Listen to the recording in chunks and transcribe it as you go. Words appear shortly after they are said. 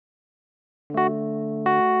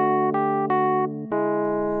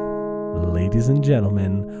Ladies and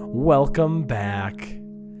gentlemen, welcome back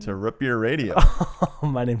to Root Beer Radio.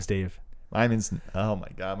 My name's Dave. My name's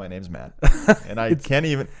Matt. And I can't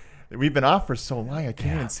even, we've been off for so long, I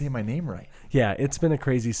can't even say my name right. Yeah, it's been a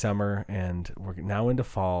crazy summer, and we're now into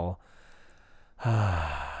fall.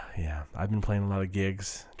 Yeah, I've been playing a lot of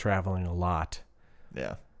gigs, traveling a lot.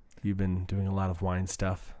 Yeah. You've been doing a lot of wine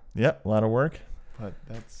stuff. Yep, a lot of work, but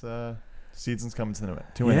that's, season's coming to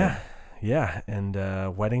an end. Yeah,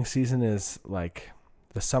 and wedding season is like,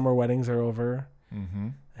 the summer weddings are over,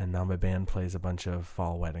 and now my band plays a bunch of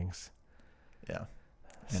fall weddings. Yeah,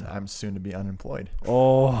 and I'm soon to be unemployed.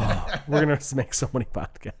 Oh, we're going to make so many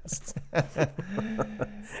podcasts.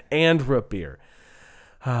 And root beer.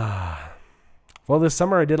 Well, this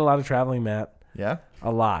summer I did a lot of traveling, Matt. Yeah?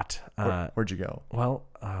 A lot. Where'd you go? Well,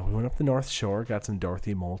 we went up the North Shore, got some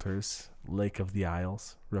Dorothy Malters, Lake of the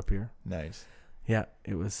Isles root beer. Nice. Yeah,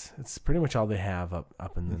 it's pretty much all they have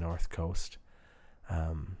up in the North Coast.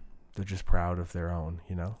 They're just proud of their own,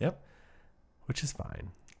 you know? Yep. Which is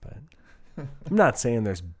fine. But I'm not saying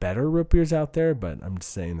there's better root beers out there, but I'm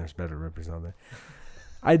just saying there's better root beers out there.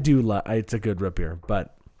 I do it's a good root beer.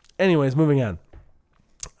 But anyways, moving on.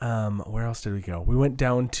 Where else did we go? We went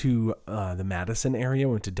down to the Madison area.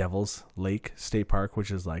 We went to Devil's Lake State Park, which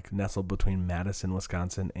is like nestled between Madison,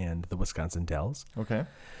 Wisconsin, and the Wisconsin Dells. Okay.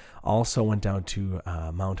 Also went down to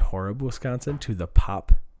Mount Horeb, Wisconsin, to the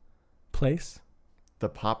Pop place. The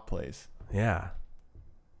Pop place? Yeah.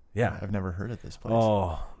 I've never heard of this place.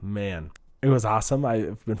 Oh, man. It was awesome.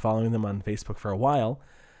 I've been following them on Facebook for a while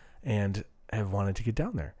and have wanted to get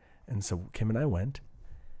down there. And so Kim and I went.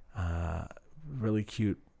 Really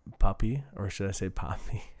cute puppy, or should I say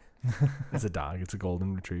poppy? It's a dog. It's a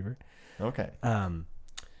golden retriever. Okay.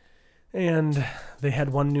 And they had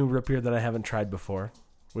one new root beer that I haven't tried before,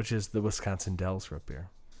 which is the Wisconsin Dells root beer.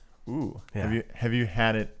 Ooh. Yeah. Have you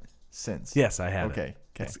had it since? Yes, I had it. Okay.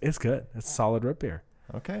 It's good. It's solid root beer.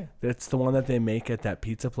 Okay. It's the one that they make at that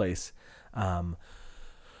pizza place.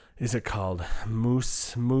 Is it called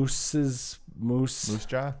Moose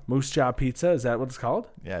Jaw? Moose Jaw Pizza? Is that what it's called?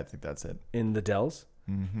 Yeah, I think that's it. In the Dells?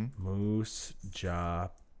 Mm-hmm. Moose Jaw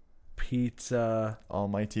Pizza.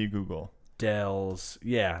 Almighty Google. Dells.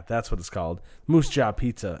 Yeah, that's what it's called. Moose Jaw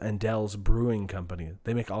Pizza and Dells Brewing Company.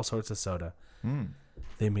 They make all sorts of soda.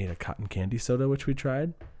 They made a cotton candy soda, which we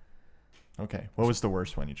tried. Okay. What was the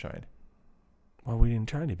worst one you tried? Well, we didn't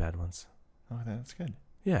try any bad ones. Oh, that's good.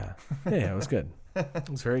 Yeah, it was good. It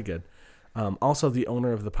was very good. Also, the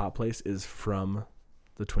owner of the Pop place is from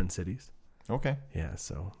the Twin Cities. Okay. Yeah,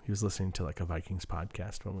 so he was listening to like a Vikings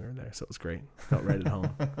podcast when we were there, so it was great. Felt right at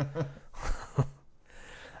home.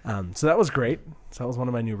 So that was great. So that was one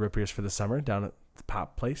of my new root beers for the summer down at the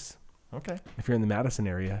Pop place. Okay. If you're in the Madison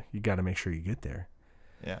area, you got to make sure you get there.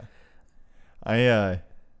 Yeah. I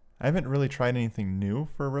haven't really tried anything new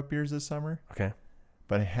for root beers this summer. Okay.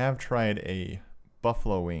 But I have tried a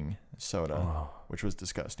buffalo wing soda, which was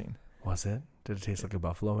disgusting. Was it? Did it taste like a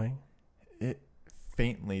buffalo wing? It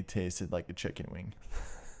faintly tasted like a chicken wing.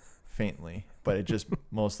 Faintly. But it just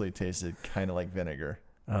mostly tasted kind of like vinegar,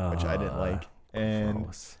 which I didn't like. And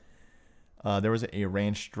there was a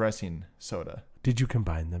ranch dressing soda. Did you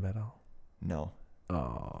combine them at all? No.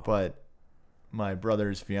 Oh. But my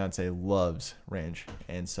brother's fiance loves ranch,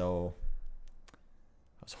 and so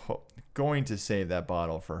I was going to save that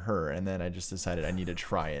bottle for her, and then I just decided I need to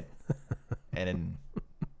try it, and then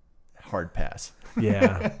hard pass.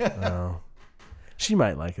 Yeah. Oh. She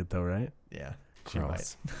might like it though, right? Yeah, she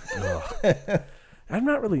Gross. might. I'm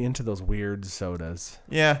not really into those weird sodas.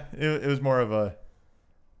 Yeah, it was more of a,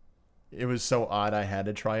 it was so odd I had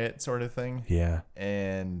to try it sort of thing. Yeah.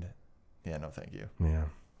 And yeah, no thank you. Yeah.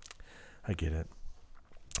 I get it.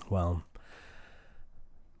 Well,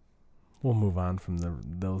 we'll move on from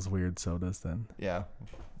those weird sodas then. Yeah,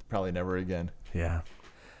 probably never again. Yeah.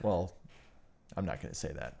 Well, I'm not going to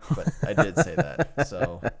say that, but I did say that.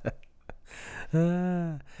 So,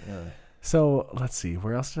 So let's see.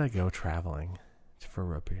 Where else did I go traveling for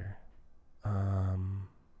root beer? I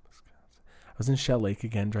was in Shell Lake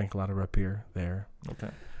again. Drank a lot of root beer there.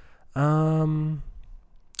 Okay.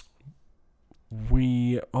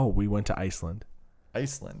 We went to Iceland.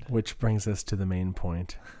 Iceland. Which brings us to the main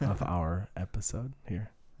point of our episode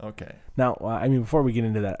here. Okay. Now, before we get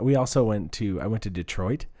into that, I went to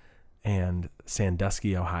Detroit and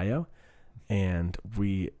Sandusky, Ohio, and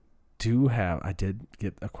I did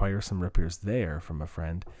acquire some root beers there from a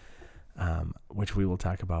friend, which we will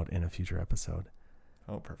talk about in a future episode.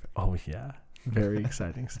 Oh, perfect. Oh yeah. Very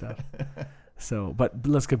exciting stuff. So, but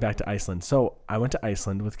let's get back to Iceland. So I went to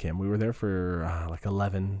Iceland with Kim. We were there for like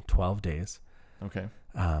 11, 12 days, Okay.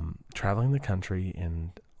 traveling the country.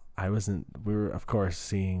 And we were, of course,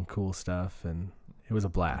 seeing cool stuff. And it was a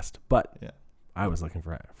blast. But Yeah. I was looking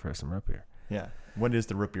for some root beer. Yeah. What is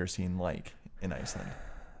the root beer scene like in Iceland?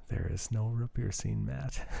 There is no root beer scene,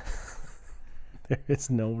 Matt. There is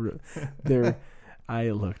no root. There, I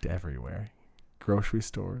looked everywhere. Grocery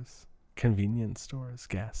stores, convenience stores,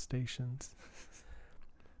 gas stations.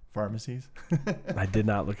 Pharmacies? I did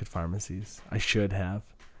not look at pharmacies. I should have.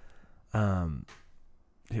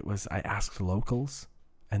 I asked locals,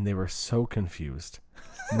 and they were so confused.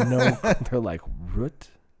 No, they're like, root?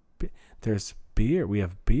 There's beer. We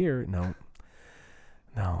have beer. No,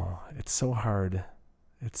 it's so hard.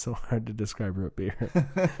 It's so hard to describe root beer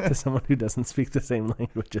to someone who doesn't speak the same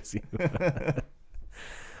language as you.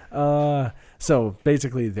 So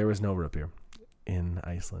basically, there was no root beer in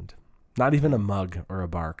Iceland. Not even a mug or a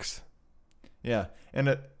Barks. Yeah.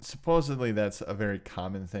 And supposedly that's a very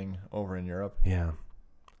common thing over in Europe Yeah.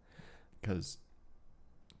 because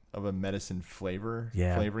of a medicine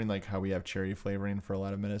Yeah. flavoring, like how we have cherry flavoring for a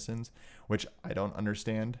lot of medicines, which I don't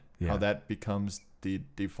understand Yeah. how that becomes the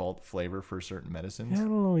default flavor for certain medicines. Yeah, I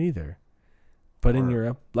don't know either. But in Or-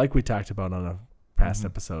 Europe, like we talked about on a past Mhm.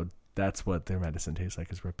 episode, that's what their medicine tastes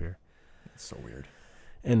like is root beer. It's so weird.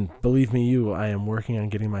 And believe me, I am working on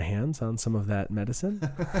getting my hands on some of that medicine.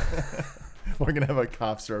 We're going to have a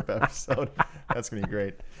cough syrup episode. That's going to be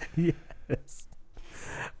great. Yes.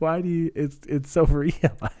 Why do you? It's so real.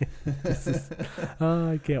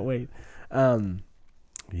 I can't wait.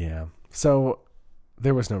 Yeah. So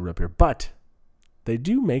there was no root beer, but they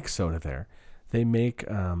do make soda there. They make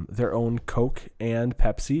their own Coke and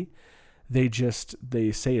Pepsi. They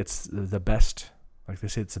say it's the best. Like they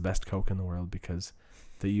say it's the best Coke in the world because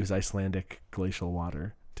they use Icelandic glacial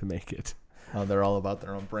water to make it. Oh, they're all about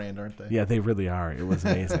their own brand, aren't they? Yeah, they really are. It was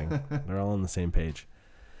amazing. They're all on the same page.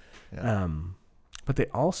 Yeah. But they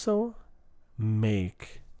also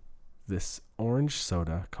make this orange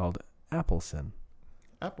soda called Appelsin.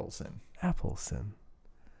 Appleton. Appelsin.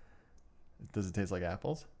 Does it taste like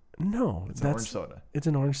apples? No, It's an orange soda. It's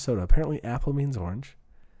an orange soda. Apparently, apple means orange.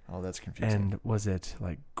 Oh, that's confusing. And was it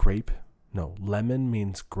like grape? No, lemon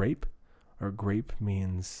means grape, or grape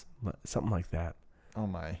means something like that. Oh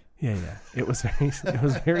my. Yeah. It was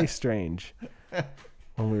very strange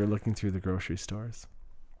when we were looking through the grocery stores.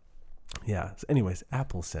 Yeah. So anyways,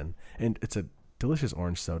 Appelsin, and it's a delicious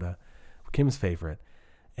orange soda, Kim's favorite,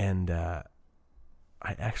 and I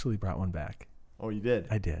actually brought one back. Oh, you did?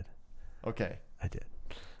 I did. Okay. I did.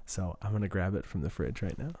 So I'm gonna grab it from the fridge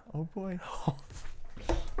right now. Oh boy.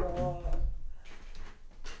 Okay.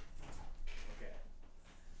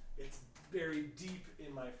 It's very deep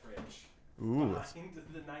in my fridge. Ooh. Behind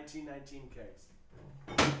the 1919 case.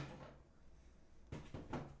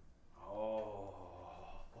 Oh.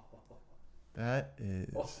 That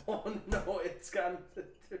is. Oh no, it's gone.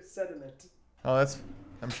 There's sediment. Oh,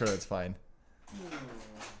 I'm sure that's fine.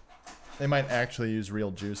 They might actually use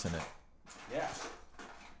real juice in it. Yeah.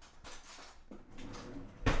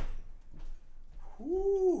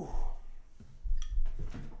 Whew.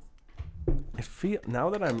 Now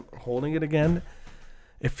that I'm holding it again,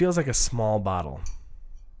 it feels like a small bottle.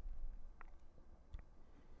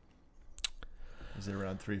 Is it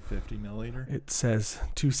around 350 milliliter? It says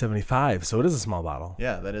 275, so it is a small bottle.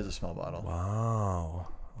 Yeah, that is a small bottle. Wow.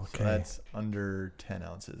 Okay. So that's under 10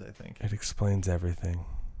 ounces, I think. It explains everything.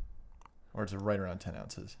 Or it's right around 10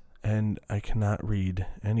 ounces. And I cannot read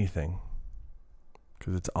anything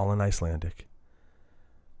because it's all in Icelandic.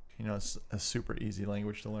 You know, it's a super easy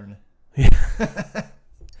language to learn. Yeah.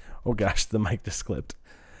 Oh gosh, the mic just clipped.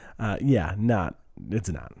 It's not.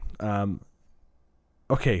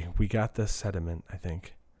 Okay, we got the sediment, I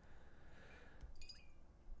think.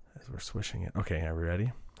 As we're swishing it. Okay, are we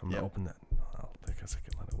ready? I'm going to open that. I guess I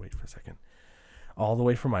can let it wait for a second. All the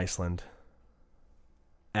way from Iceland.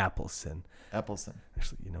 Appelsin. Appleton.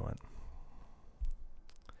 Actually, you know what?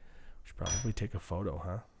 We should probably take a photo,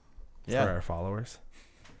 huh? Yeah. For our followers.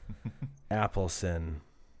 Appelsin.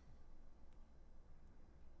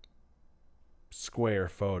 Square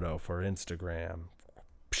photo for Instagram.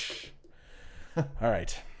 All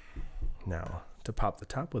right. Now, to pop the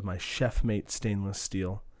top with my Chef Mate stainless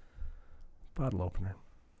steel bottle opener.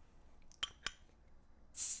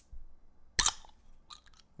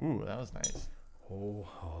 Ooh, that was nice.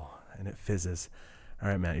 Oh, and it fizzes. All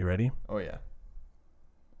right, Matt, you ready? Oh, yeah.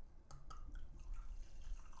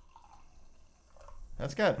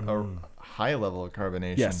 That's got a high level of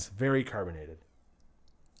carbonation. Yes, very carbonated.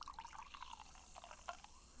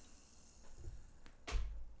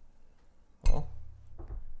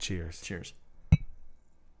 Cheers. Cheers.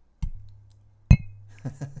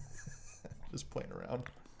 Just playing around.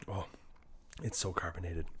 Oh, it's so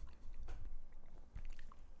carbonated.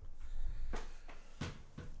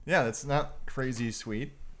 Yeah, it's not crazy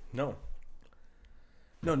sweet. No,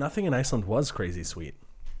 nothing in Iceland was crazy sweet.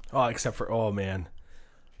 Oh, except for, oh man,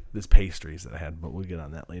 this pastries that I had, but we'll get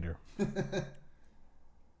on that later.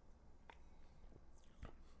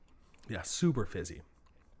 Yeah, super fizzy.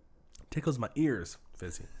 Tickles my ears,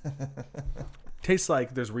 fizzy. Tastes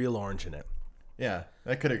like there's real orange in it. Yeah,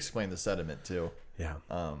 that could explain the sediment too. Yeah.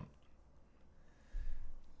 I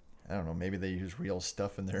don't know. Maybe they use real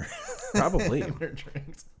stuff in their Probably. in their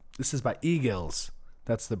drinks. This is by Egil's.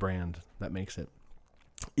 That's the brand that makes it.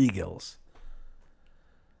 Egil's.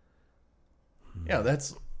 Yeah,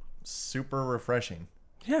 that's super refreshing.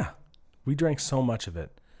 Yeah. We drank so much of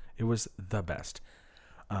it. It was the best.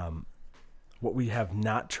 What we have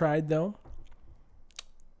not tried, though,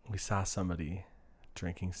 we saw somebody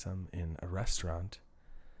drinking some in a restaurant,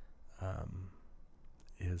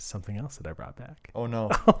 is something else that I brought back. Oh,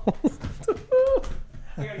 no. I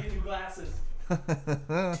gotta get new glasses. All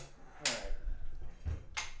right.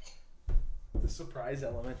 The surprise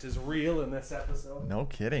element is real in this episode. No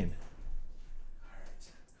kidding. All right.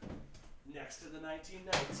 Next to the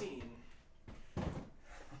 1919.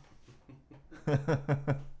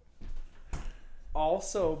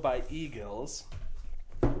 Also by Egil's.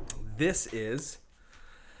 This is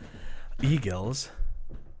Egil's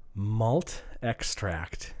malt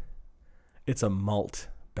extract. It's a malt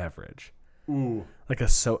beverage. Ooh. Like a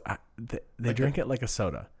soda. They drink it like a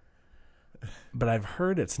soda. But I've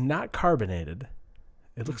heard it's not carbonated.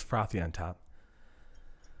 It looks frothy on top.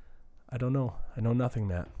 I don't know. I know nothing,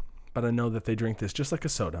 Matt. But I know that they drink this just like a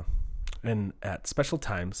soda. And at special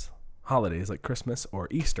times, holidays like Christmas or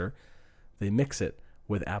Easter, they mix it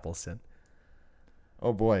with Appleton.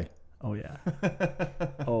 Oh, boy. Oh, yeah.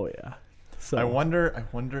 Oh, yeah. So I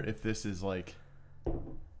wonder if this is like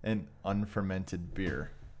an unfermented beer.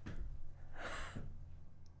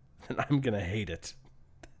 And I'm going to hate it.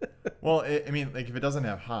 Well, I mean, like if it doesn't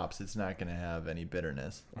have hops, it's not going to have any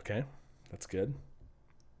bitterness. Okay. That's good.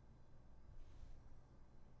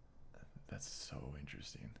 That's so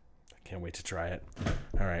interesting. I can't wait to try it.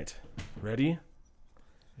 All right. Ready?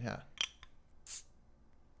 Yeah.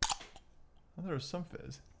 Oh, there was some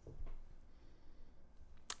fizz.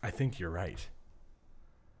 I think you're right.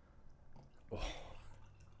 Oh.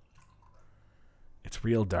 It's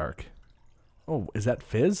real dark. Oh, is that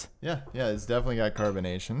fizz? Yeah, it's definitely got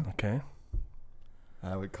carbonation. Okay.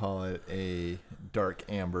 I would call it a dark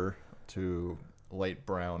amber to light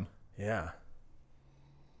brown. Yeah.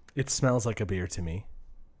 It smells like a beer to me.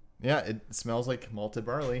 Yeah, it smells like malted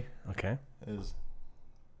barley. Okay. It is.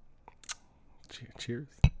 Cheers.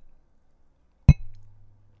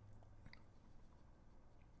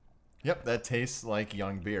 Yep, that tastes like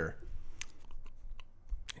young beer.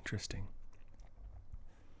 Interesting.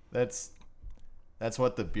 That's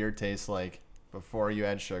what the beer tastes like before you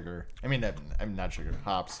add sugar. I mean, I'm not sugar,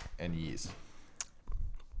 hops and yeast.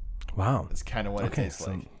 Wow. That's kind of what it tastes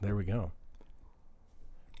like. There we go.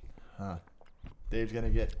 Huh. Dave's gonna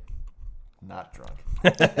get not drunk.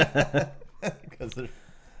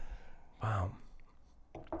 Wow.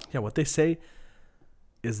 Yeah, what they say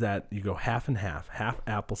is that you go half and half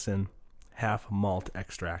Appleton, half malt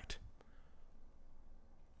extract.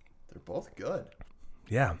 They're both good.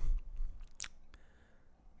 Yeah.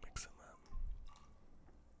 Mix them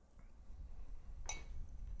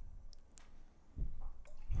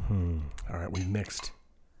up. All right, we've mixed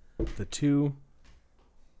the two.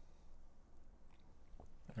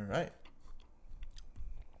 All right.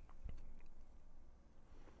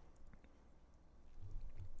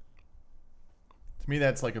 To me,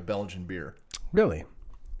 that's like a Belgian beer. Really?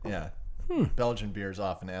 Yeah. Belgian beers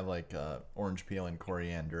often have like orange peel and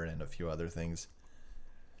coriander and a few other things.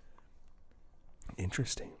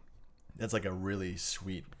 Interesting. That's like a really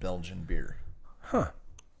sweet Belgian beer. Huh.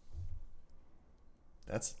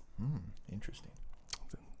 That's interesting.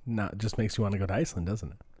 Not just makes you want to go to Iceland,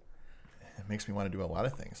 doesn't it? It makes me want to do a lot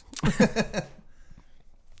of things.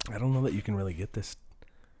 I don't know that you can really get this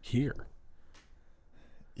here.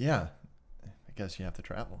 Yeah. I guess you have to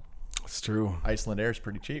travel. It's true. Iceland air is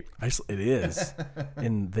pretty cheap. It is.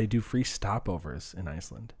 And they do free stopovers in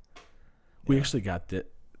Iceland. We actually got Did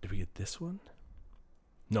we get this one?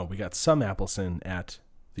 No, we got some Appleton at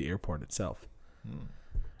the airport itself.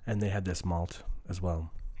 And they had this malt as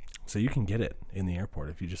well. So you can get it in the airport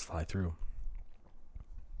if you just fly through.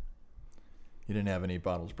 You didn't have any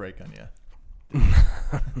bottles break on you.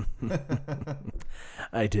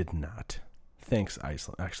 I did not. Thanks,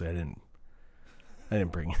 Iceland. Actually, I didn't. I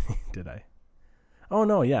didn't bring any, did I? Oh,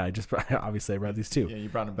 no, yeah. Obviously I brought these two. Yeah, you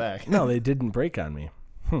brought them back. No, they didn't break on me.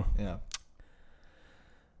 Yeah.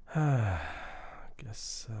 I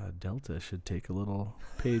guess Delta should take a little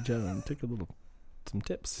page out and take some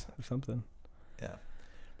tips or something. Yeah.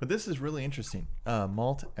 But this is really interesting.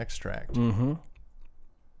 Malt extract. Mm-hmm.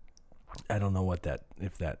 I don't know if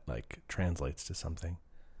that like translates to something.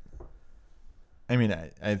 I mean,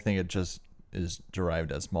 I think it just is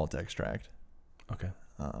derived as malt extract. Okay.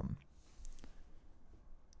 Oh,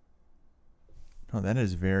 that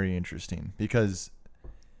is very interesting because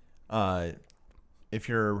if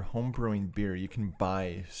you're home brewing beer, you can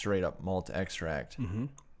buy straight up malt extract.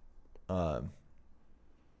 Mm-hmm.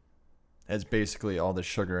 As basically all the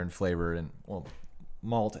sugar and flavor and, well,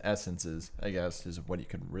 malt essences, I guess, is what you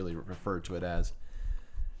could really refer to it as,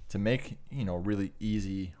 to make, really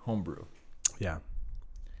easy homebrew. Yeah.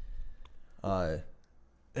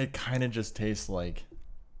 It kind of just tastes like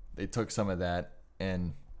they took some of that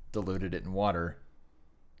and diluted it in water,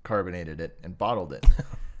 carbonated it, and bottled it.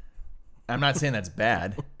 I'm not saying that's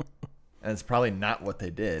bad. And it's probably not what they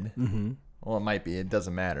did. Mm-hmm. Well, it might be. It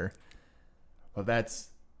doesn't matter. But that's...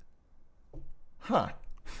 Huh.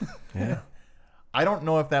 Yeah. I don't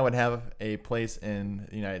know if that would have a place in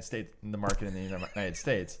the United States, in the market in the United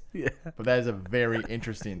States. Yeah. But that is a very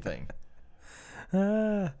interesting thing.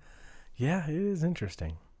 Yeah, it is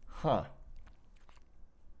interesting. Huh.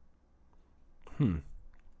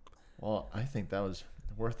 Well, I think that was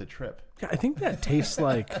worth the trip. Yeah, I think that tastes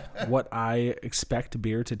like what I expect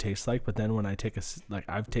beer to taste like, but then when I take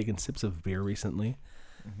I've taken sips of beer recently,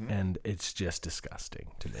 and it's just disgusting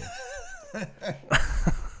to me.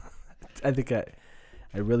 I think I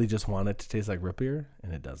really just want it to taste like root beer,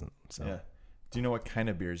 and it doesn't. So, Yeah. Do you know what kind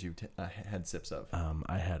of beers you've had sips of?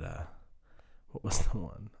 I had what was the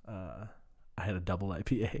one? I had a double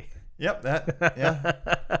IPA. Yep, that. Yeah.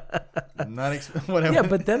 Whatever. Yeah,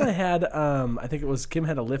 but then I had I think it was Kim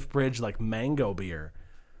had a Lift Bridge like mango beer.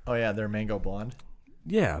 Oh yeah, they're mango blonde.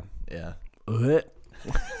 Yeah. Yeah.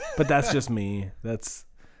 But that's just me.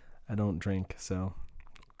 I don't drink, so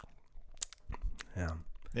yeah.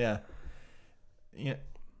 Yeah. Yeah.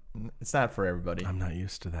 It's not for everybody. I'm not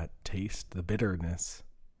used to that taste, the bitterness.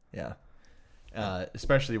 Yeah.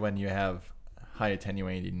 Especially when you have high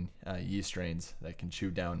attenuating yeast strains that can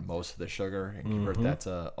chew down most of the sugar and convert that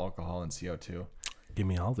to alcohol and CO2. Give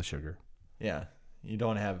me all the sugar. Yeah. You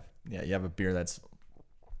have a beer that's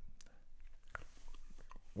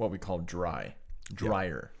what we call drier.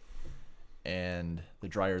 And the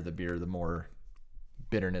drier the beer, the more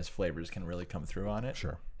bitterness flavors can really come through on it.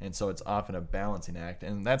 Sure. And so it's often a balancing act.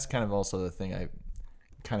 And that's kind of also the thing I'm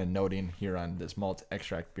kind of noting here on this malt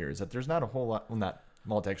extract beer is that there's not a whole lot, well, not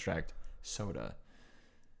malt extract, soda,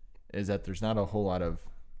 is that there's not a whole lot of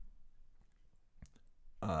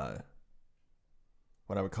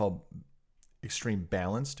what I would call extreme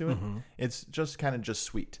balance to it. Mm-hmm. It's just kind of just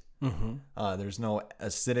sweet. Mm-hmm. There's no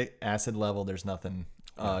acidic acid level. There's nothing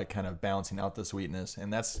kind of balancing out the sweetness.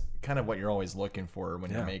 And that's kind of what you're always looking for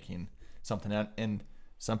when you're making something. And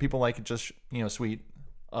some people like it just, sweet.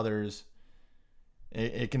 Others,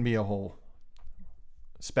 it can be a whole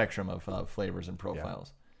spectrum of flavors and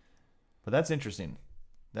profiles. But that's interesting.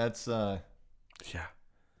 That's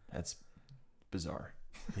that's bizarre.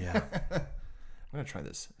 Yeah. I'm going to try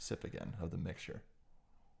this sip again of the mixture.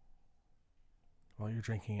 While you're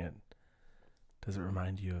drinking it, does it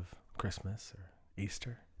remind you of Christmas or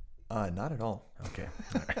Easter? Not at all. Okay.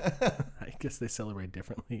 All right. I guess they celebrate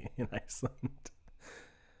differently in Iceland.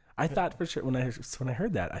 I thought for sure when I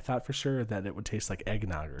heard that, I thought for sure that it would taste like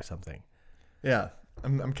eggnog or something. Yeah.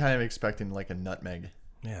 I'm kind of expecting like a nutmeg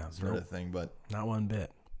sort of thing, but not one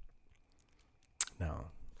bit. No.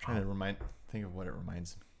 Trying to think of what it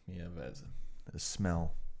reminds me of as a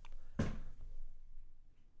smell.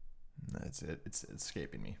 That's it. It's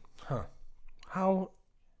escaping me. Huh. How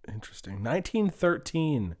interesting.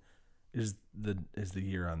 1913 is the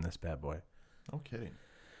year on this bad boy. No kidding.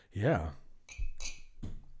 Yeah.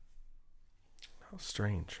 How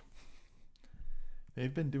strange.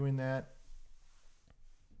 They've been doing that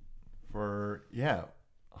for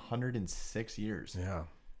 106 years. Yeah.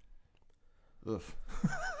 Oof.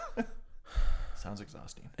 Sounds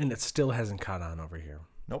exhausting. And it still hasn't caught on over here.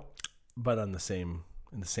 Nope. But in the same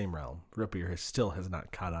realm, root beer still has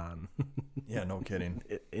not caught on. Yeah, no kidding.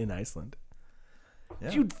 In Iceland.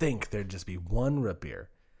 Yeah. You'd think there'd just be one root beer.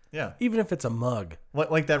 Yeah. Even if it's a mug.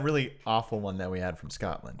 Like that really awful one that we had from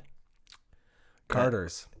Scotland.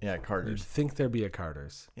 Carter's. Yeah, You'd Carter's. think there'd be a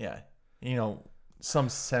Carter's. Yeah. Some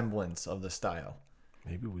semblance of the style.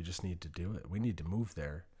 Maybe we just need to do it. We need to move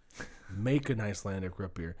there. Make an Icelandic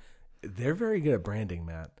root beer. They're very good at branding,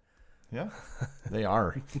 Matt. Yeah, they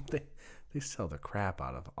are. They sell the crap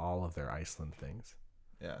out of all of their Iceland things.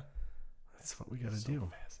 Yeah. That's what we got to do.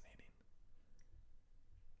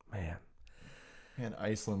 Fascinating. Man,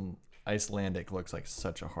 Icelandic looks like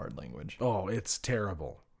such a hard language. Oh, it's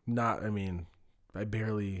terrible. I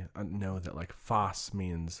barely know that like foss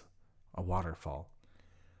means a waterfall.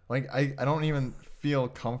 Like I don't even feel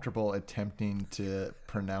comfortable attempting to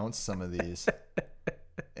pronounce some of these.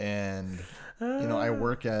 And I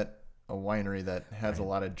work at a winery that has a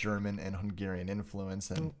lot of German and Hungarian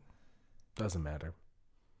influence, and doesn't matter.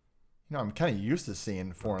 I'm kind of used to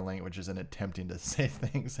seeing foreign languages and attempting to say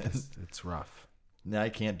things. And it's rough. I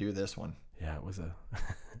can't do this one. Yeah, it was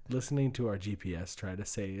listening to our GPS try to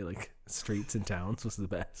say like streets and towns was the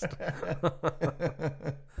best.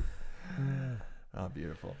 Oh,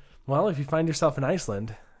 beautiful. Well, if you find yourself in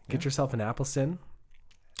Iceland, get yourself an Appleton.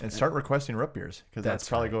 And start requesting root beers, because that's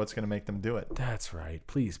probably what's going to make them do it. That's right.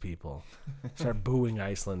 Please, people. Start booing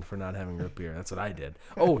Iceland for not having root beer. That's what I did.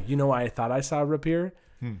 Oh, you know why I thought I saw root beer?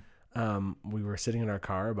 We were sitting in our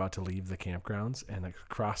car about to leave the campgrounds, and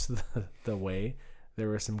across the way, there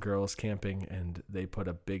were some girls camping, and they put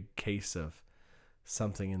a big case of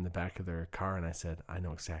something in the back of their car, and I said, I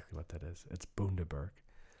know exactly what that is. It's Bundaberg.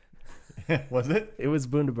 Was it? It was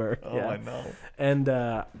Bundaberg. Oh, yeah. I know. And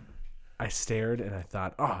I stared, and I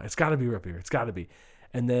thought, oh, it's got to be root beer. It's got to be.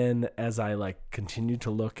 And then as I continued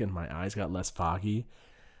to look and my eyes got less foggy,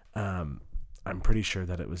 I'm pretty sure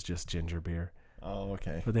that it was just ginger beer. Oh,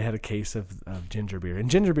 okay. But they had a case of ginger beer.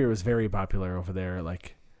 And ginger beer was very popular over there.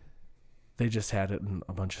 They just had it in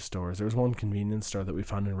a bunch of stores. There was one convenience store that we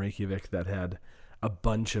found in Reykjavik that had a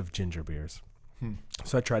bunch of ginger beers.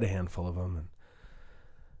 So I tried a handful of them. And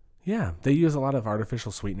yeah, they use a lot of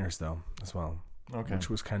artificial sweeteners, though, as well. Okay. Which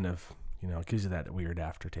was kind of, it gives you that weird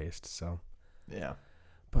aftertaste. So yeah.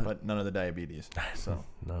 But none of the diabetes. So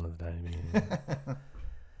none of the diabetes.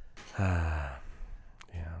 Yeah.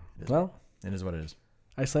 Well, it is what it is.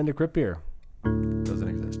 Icelandic root beer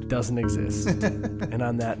doesn't exist. And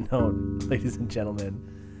on that note, ladies and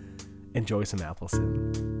gentlemen, enjoy some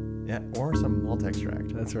Appleton. Yeah, or some malt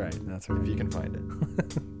extract. That's right. If you can find it.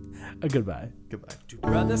 A goodbye. Goodbye. Two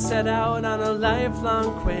brothers set out on a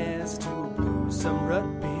lifelong quest to brew some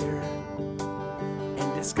root beer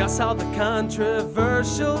and discuss all the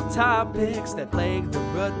controversial topics that plague the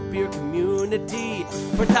root beer community.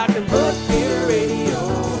 We're talking root